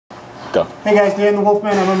Go. Hey guys,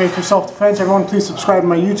 DanTheWolfman, MMA for self-defense. Everyone please subscribe to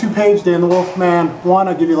my YouTube page, DanTheWolfman 1.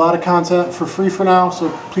 I give you a lot of content for free for now, so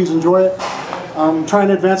please enjoy it. I'm trying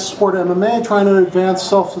to advance the sport of MMA, trying to advance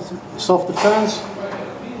self-defense.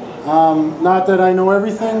 Not that I know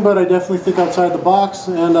everything, but I definitely think outside the box,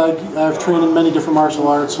 and I've trained in many different martial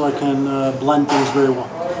arts, so I can blend things very well.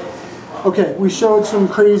 Okay, we showed some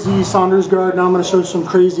crazy Saunders guard. Now I'm going to show some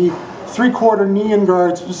crazy 3/4 knee-in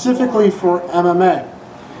guard specifically for MMA.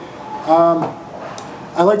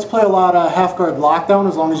 I like to play a lot of half guard lockdown,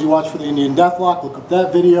 as long as you watch for the Indian Deathlock. Look up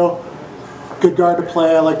that video. Good guard to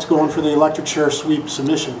play. I like to go in for the electric chair sweep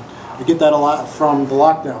submission. I get that a lot from the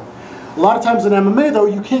lockdown. A lot of times in MMA though,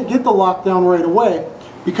 you can't get the lockdown right away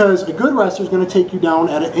because a good wrestler is going to take you down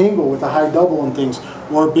at an angle with a high double and things,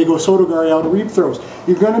 or big Osotogari out of reap throws.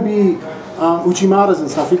 You're going to be Uchimatas and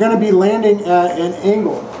stuff. You're going to be landing at an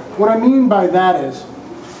angle. What I mean by that is,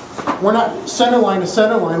 we're not center line to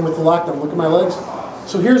center line with the lockdown. Look at my legs.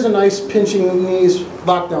 So here's a nice pinching knees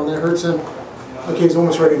lockdown that hurts him. Okay, he's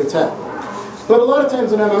almost ready to tap. But a lot of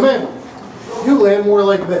times in MMA, you land more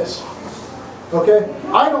like this. Okay?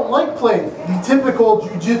 I don't like playing the typical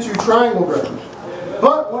Jiu-jitsu triangle guard.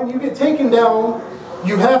 But when you get taken down,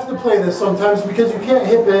 you have to play this sometimes because you can't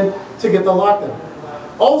hip in to get the lockdown.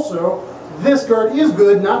 Also, this guard is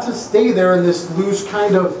good not to stay there in this loose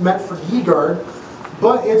kind of meant for gi guard,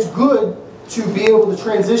 but it's good to be able to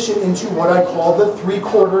transition into what I call the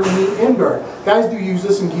 3/4 knee-in guard. Guys do use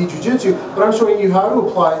this in gi jiu-jitsu, but I'm showing you how to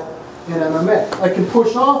apply it in MMA. I can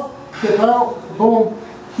push off, hip out, boom,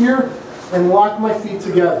 here, and lock my feet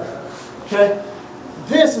together. Okay?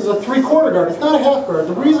 This is a 3/4 guard. It's not a half guard.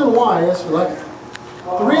 The reason why is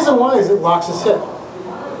it locks his hip.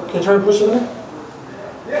 Okay, try to push it in.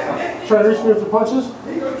 Try to reach me with the punches.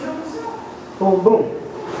 Boom, boom.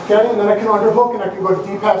 Okay, and then I can underhook and I can go to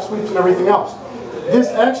deep half sweeps and everything else. This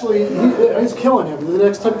actually, he's killing him. The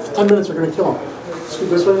next 10 minutes are going to kill him. Scoot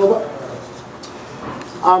this way a little bit.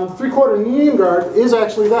 3/4 knee-in guard is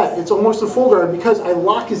actually that. It's almost a full guard because I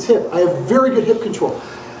lock his hip. I have very good hip control.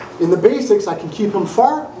 In the basics, I can keep him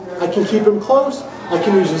far, I can keep him close, I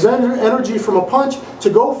can use his energy from a punch to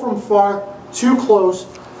go from far to close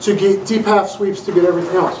to get deep half sweeps to get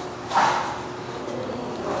everything else.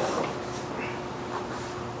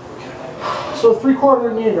 So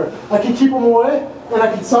 3/4 knee guard. I can keep him away, and I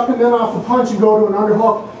can suck him in off the punch and go to an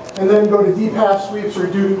underhook, and then go to deep half sweeps or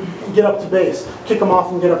get up to base. Kick him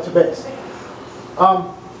off and get up to base.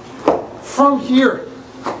 From here,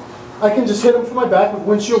 I can just hit him from my back with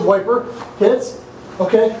windshield wiper hits.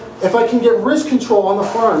 Okay? If I can get wrist control on the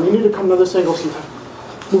forearm, you need to come to this angle sometimes.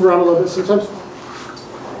 Move around a little bit sometimes.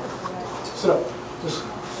 Sit up. Just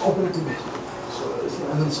open up your base.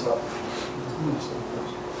 And then sit up.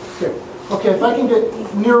 Here. Okay, if I can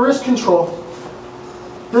get near wrist control,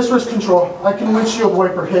 this wrist control, I can windshield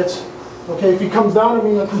wiper hits. Okay, if he comes down to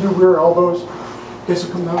me, I can do rear elbows. Okay, so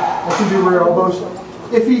come down. I can do rear elbows.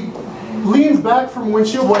 If he leans back from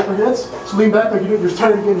windshield wiper hits, so lean back like you're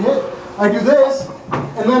tired of getting hit, I do this,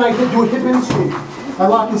 and then I do a hip in sweep. I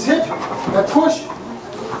lock his hip, I push.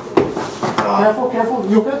 Careful, careful.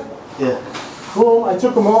 You okay? Yeah. Boom, I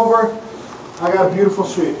took him over. I got a beautiful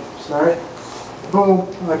sweep. Sorry. Boom,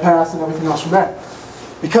 and I pass and everything else from there.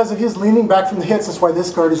 Because of his leaning back from the hits, that's why this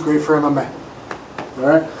guard is great for MMA.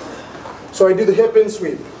 Alright? So I do the hip in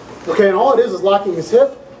sweep. Okay, and all it is locking his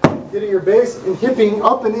hip, getting your base, and hipping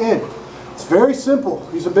up and in. It's very simple.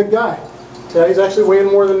 He's a big guy. Yeah, he's actually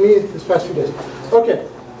weighing more than me this past few days. Okay,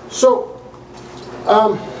 so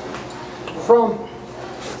from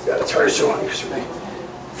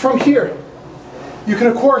here, you can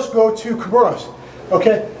of course go to Cobras.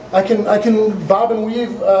 Okay, I can bob and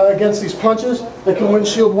weave against these punches. I can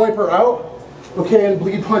windshield wiper out. Okay, and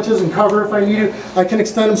bleed punches and cover if I need to. I can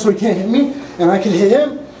extend him so he can't hit me, and I can hit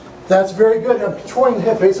him. That's very good. I'm controlling the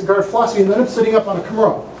hip, basic guard philosophy, and then I'm sitting up on a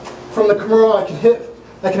Kimura. From the Kimura, I can hit.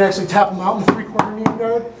 I can actually tap him out in the 3/4 knee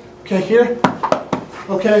guard. Okay, here.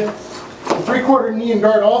 Okay, the 3/4 knee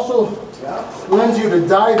guard also lends you to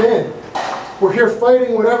dive in. We're here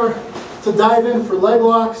fighting whatever to dive in for leg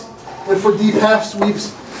locks and for deep half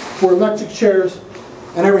sweeps, for electric chairs,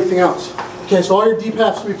 and everything else. Okay, so all your deep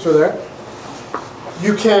half sweeps are there.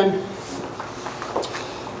 You can,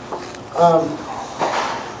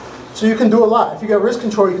 so you can do a lot. If you got wrist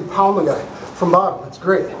control, you can pound the guy from bottom. That's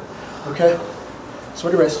great. Okay,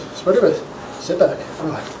 sweaty wrist, sit back,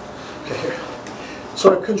 relax. Okay, here.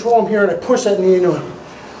 So I control him here and I push that knee into him.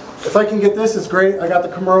 If I can get this, it's great. I got the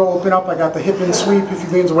Kimura open up. I got the hip in sweep. If he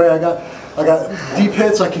leans away, I got deep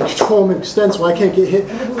hits. I can control him and extend so I can't get hit,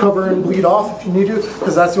 cover and bleed off if you need to,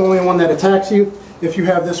 because that's the only one that attacks you if you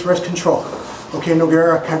have this wrist control. Okay,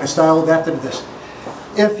 Nogueira kind of style adapted to this.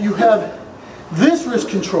 If you have this wrist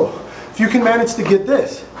control, if you can manage to get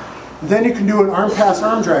this, then you can do an arm pass,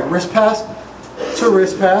 arm drag. Wrist pass to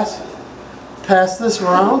wrist pass. Pass this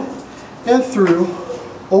around and through.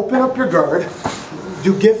 Open up your guard.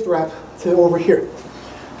 Do gift wrap to over here.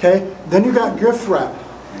 Okay, then you got gift wrap.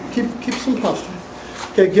 Keep some posture.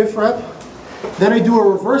 Okay, gift wrap. Then I do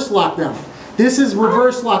a reverse lockdown. This is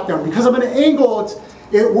reverse lockdown. Because I'm at an angle,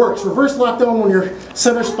 it works. Reverse lockdown when you're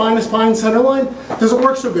center spine to spine, center line, doesn't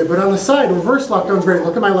work so good. But on the side, reverse lockdown is great.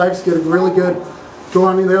 Look at my legs, get a really good, go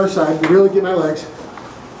on the other side, really get my legs.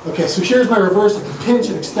 Okay, so here's my reverse. I can pinch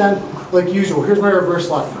and extend like usual. Here's my reverse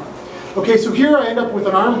lockdown. Okay, so here I end up with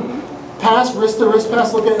an arm pass, wrist to wrist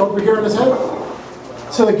pass, look at over here on his head.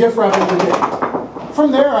 So the gift wrap over here.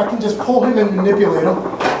 From there, I can just pull him and manipulate him.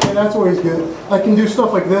 Okay, that's always good. I can do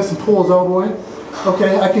stuff like this and pull his elbow in.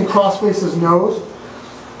 Okay, I can cross face his nose.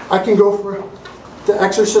 I can go for the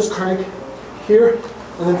exorcist crank here,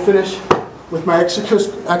 and then finish with my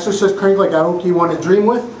exorcist crank like Aoki wanted dream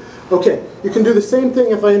with. Okay, you can do the same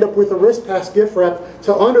thing if I end up with a wrist pass gift wrap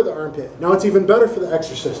to under the armpit. Now it's even better for the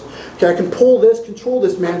exorcist. Okay, I can pull this, control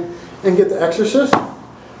this man, and get the exorcist.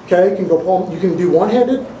 Okay, you can go palm, you can do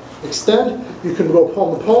one-handed, extend, you can go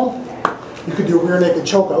palm to palm. You could do rear naked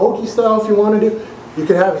choke Aoki style if you want to do. You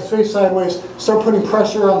could have his face sideways, start putting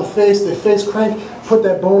pressure on the face crank, put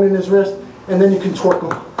that bone in his wrist, and then you can torque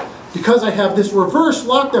him. Because I have this reverse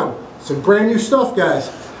lockdown, some brand new stuff, guys.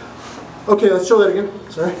 Okay, let's show that again.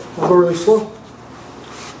 Sorry, I'll go really slow.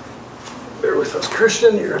 Bear with us,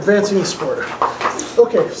 Christian, you're advancing the sport.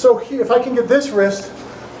 Okay, so here, if I can get this wrist,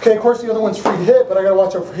 okay, of course the other one's free to hit, but I gotta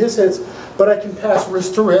watch out for his hits, but I can pass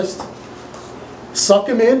wrist to wrist, suck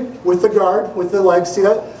him in with the guard, with the legs, see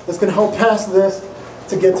that? That's gonna help pass this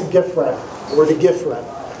to get to gift wrap, or the gift wrap.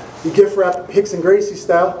 You gift wrap Hicks and Gracie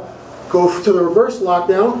style, go to the reverse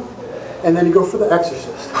lockdown, and then you go for the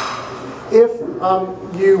exorcist. If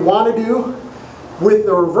you want to do with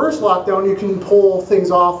the reverse lockdown, you can pull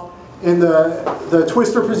things off in the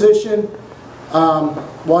twister position.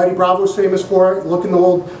 Whitey Bravo's famous for it. Look in the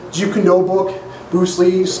old Jiu-Jitsu book. Bruce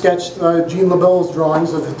Lee sketched Gene LaBelle's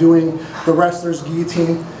drawings of doing the wrestler's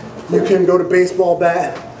guillotine. You can go to baseball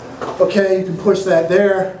bat. Okay, you can push that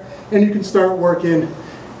there, and you can start working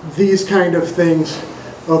these kind of things.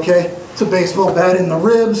 Okay, it's a baseball bat in the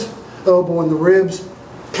ribs, elbow in the ribs,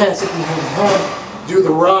 pass it behind the head, do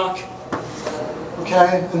the rock.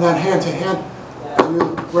 Okay, and then hand to hand,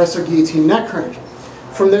 do wrestler guillotine neck crank.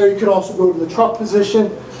 From there, you could also go to the truck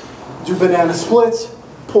position, do banana splits,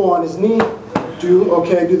 pull on his knee, do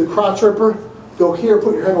the crotch ripper, go here,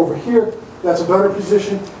 put your head over here. That's a better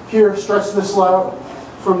position. Here, stretch this out.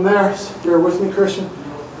 From there, bear with me, Christian.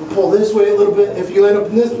 Pull this way a little bit. If you end up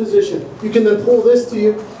in this position, you can then pull this to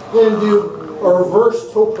you and do a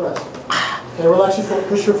reverse toe press. Okay, relax your foot,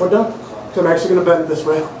 push your foot down. So I'm actually going to bend it this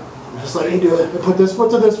way. I'm just letting you do it. I put this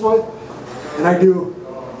foot to this foot, and I do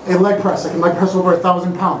a leg press. I can leg press over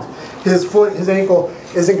 1,000 pounds. His foot, his ankle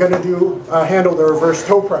isn't going to handle the reverse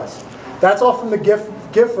toe press. That's all from the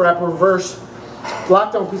gift wrap reverse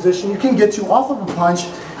lockdown position. You can get to off of a punch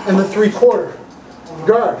and the 3/4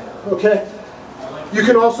 guard. Okay. You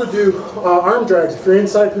can also do arm drags. If you're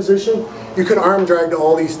inside position, you can arm drag to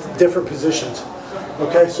all these different positions.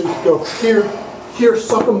 Okay, so you can go here, here,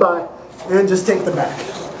 suck them by, and just take the back.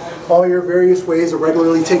 All your various ways of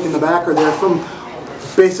regularly taking the back are there from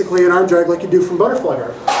basically an arm drag like you do from butterfly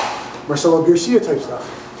guard. Marcelo Garcia type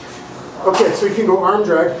stuff. Okay, so you can go arm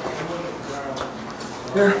drag.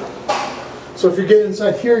 There. So if you get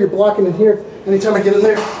inside here, you're blocking in here. Anytime I get in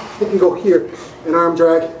there, you can go here and arm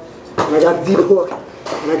drag. And I got a deep hook,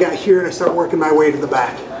 and I got here, and I start working my way to the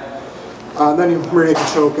back. Then you rear naked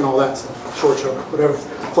choke and all that stuff, short choke, whatever.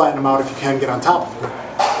 Flatten them out if you can, get on top of it.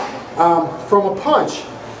 From a punch,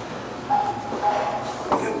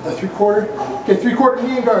 the 3/4, okay, 3/4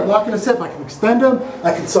 knee and guard, locking his hip. I can extend him,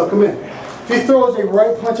 I can suck him in. If he throws a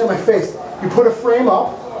right punch on my face, you put a frame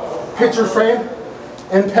up, picture frame,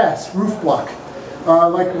 and pass, roof block.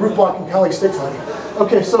 Like roof block in Cali stick fighting.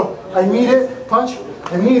 Okay, so I need it, punch,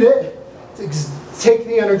 I need it, to take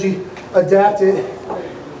the energy, adapt it,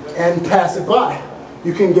 and pass it by.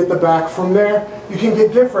 You can get the back from there. You can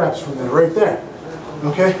get gift wraps from there, right there.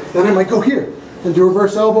 Okay, then I might go here and do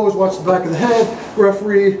reverse elbows, watch the back of the head,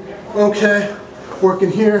 referee, okay, working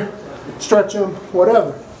here, stretch them,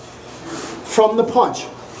 whatever. From the punch.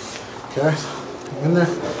 Okay, in there,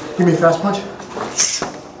 give me a fast punch.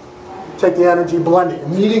 Take the energy, blend it.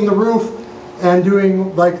 Meeting the roof and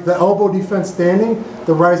doing like the elbow defense standing,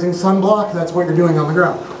 the rising sun block, that's what you're doing on the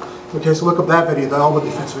ground. Okay, so look up that video, the elbow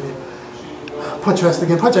defense video. punch rest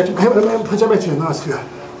again, punch action, punch at my chin, no, it's too bad.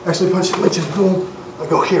 Actually punch my chin, boom, I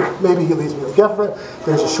go here. Maybe he leads me to the gift rep.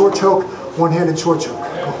 There's a short choke, one-handed short choke.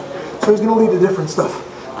 Boom. So he's gonna lead to different stuff.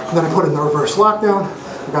 And then I put in the reverse lockdown,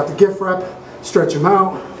 I got the gift rep, stretch him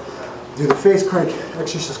out, do the face crank,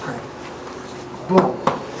 exercise crank. Boom.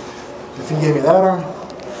 If he gave me that arm,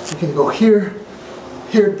 you can go here,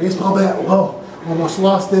 baseball bat, whoa, almost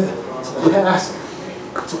lost it, to the pass,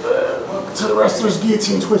 to the wrestler's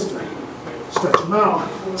guillotine twister. Stretch him out,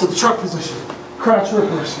 to the truck position, crotch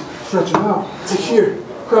rippers, stretch him out, to here,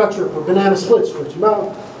 crotch ripper, banana split, stretch him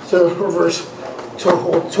out, to reverse toe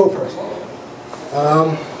hold, toe press.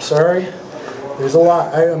 Sorry, there's a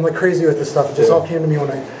lot. I'm like crazy with this stuff, it just all came to me one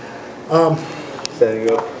night.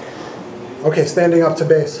 Standing up. Okay, standing up to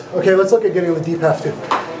base. Okay, let's look at getting the deep half too.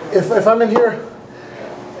 If I'm in here,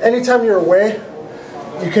 anytime you're away,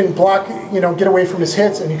 you can block, get away from his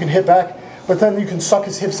hits and you can hit back, but then you can suck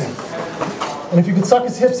his hips in. And if you can suck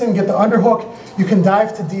his hips in, get the underhook, you can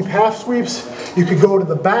dive to deep half sweeps, you could go to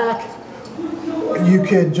the back, you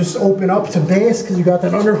could just open up to base because you got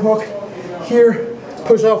that underhook here,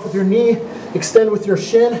 push off with your knee, extend with your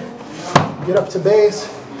shin, get up to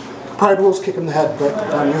base. Pride rules, kick him in the head, but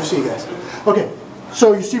you'll see, guys. Okay,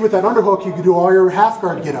 so you see with that underhook, you can do all your half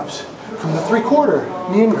guard get-ups from the 3/4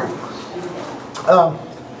 knee and guard.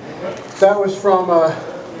 That was from, I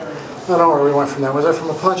don't know where we went from that. Was that from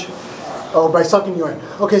a punch? Oh, by sucking you in.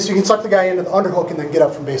 Okay, so you can suck the guy into the underhook and then get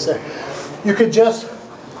up from base there. You could just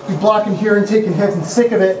be blocking here and taking hits and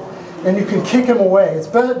sick of it, and you can kick him away. It's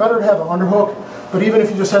better to have an underhook, but even if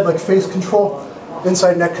you just had like face control,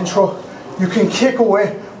 inside neck control, you can kick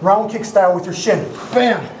away, round kick style with your shin.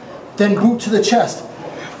 Bam! Then boot to the chest.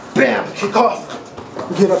 Bam! Kick off.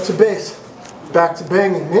 Get up to base. Back to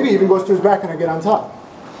banging. Maybe even goes to his back and I get on top.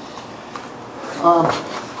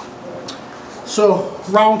 So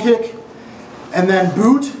round kick and then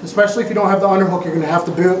boot, especially if you don't have the underhook, you're going to have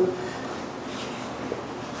to boot.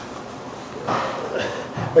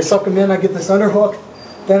 If I suck him in, I get this underhook,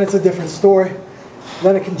 then it's a different story.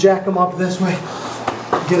 Then I can jack him up this way,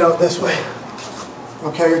 get out this way.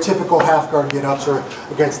 Okay, your typical half guard get-ups or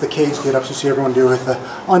against the cage get-ups you see everyone do with the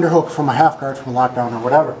underhook from a half guard, from a lockdown or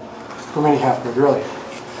whatever. From any half guard, really.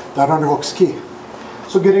 That underhook's key.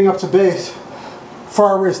 So getting up to base,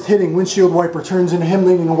 far wrist hitting, windshield wiper turns into him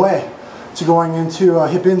leaning away to going into a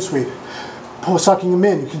hip in sweep. Sucking him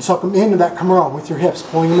in. You can suck him into that Camaro with your hips,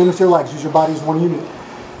 pulling him in with your legs. Use your body as one unit.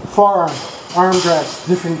 Forearm, arm drags,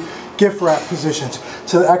 different gift wrap positions.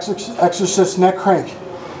 To the exorcist neck crank.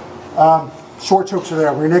 Short chokes are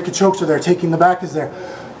there, rear naked chokes are there, taking the back is there.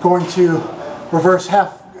 Going to reverse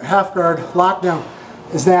half guard lockdown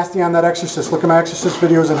is nasty on that exorcist. Look at my exorcist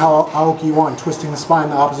videos and how Aoki won, twisting the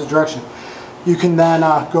spine the opposite direction. You can then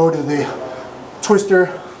go to the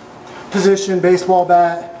twister position, baseball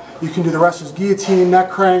bat. You can do the wrestler's guillotine,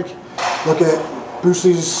 neck crank. Look at Bruce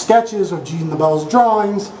Lee's sketches of Gene the Bell's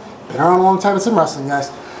drawings. Been around a long time in some wrestling,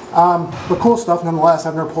 guys. But cool stuff nonetheless.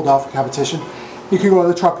 I've never pulled off for competition. You can go to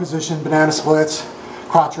the truck position, banana splits,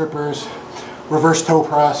 crotch rippers, reverse toe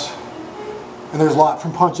press, and there's a lot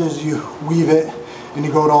from punches. You weave it and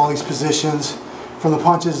you go to all these positions. From the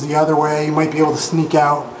punches the other way, you might be able to sneak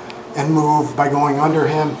out and move by going under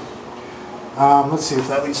him. Let's see if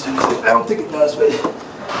that leads to anything. I don't think it does, but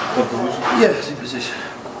yeah, same position.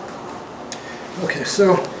 Okay,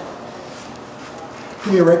 so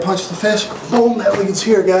give me a right punch to the face. Boom, that leads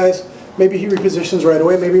here, guys. Maybe he repositions right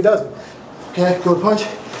away, maybe he doesn't. Okay, go to punch.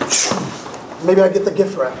 Maybe I get the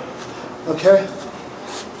gift wrap. Okay.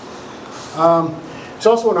 There's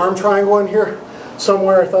also an arm triangle in here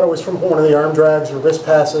somewhere. I thought it was from one of the arm drags or wrist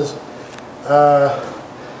passes.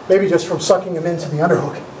 Maybe just from sucking him into the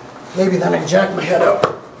underhook. Maybe then I can jack my head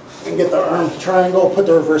up and get the arm triangle, put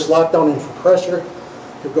the reverse lockdown in for pressure.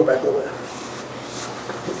 Go back a little bit.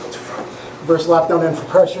 Reverse lockdown in for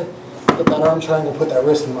pressure. Put that arm triangle, put that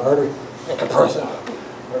wrist in the artery. I can press out.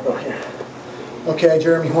 Or go here. Okay,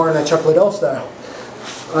 Jeremy Horn, that Chuck Liddell style.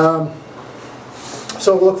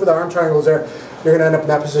 So look for the arm triangles there. You're going to end up in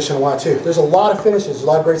that position a lot too. There's a lot of finishes, there's a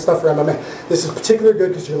lot of great stuff for MMA. This is particularly good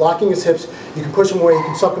because you're locking his hips. You can push him away, you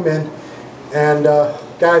can suck him in. And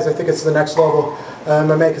guys, I think it's the next level.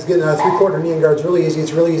 MMA because getting a 3/4 knee and guard is really easy.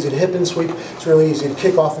 It's really easy to hip and sweep. It's really easy to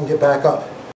kick off and get back up.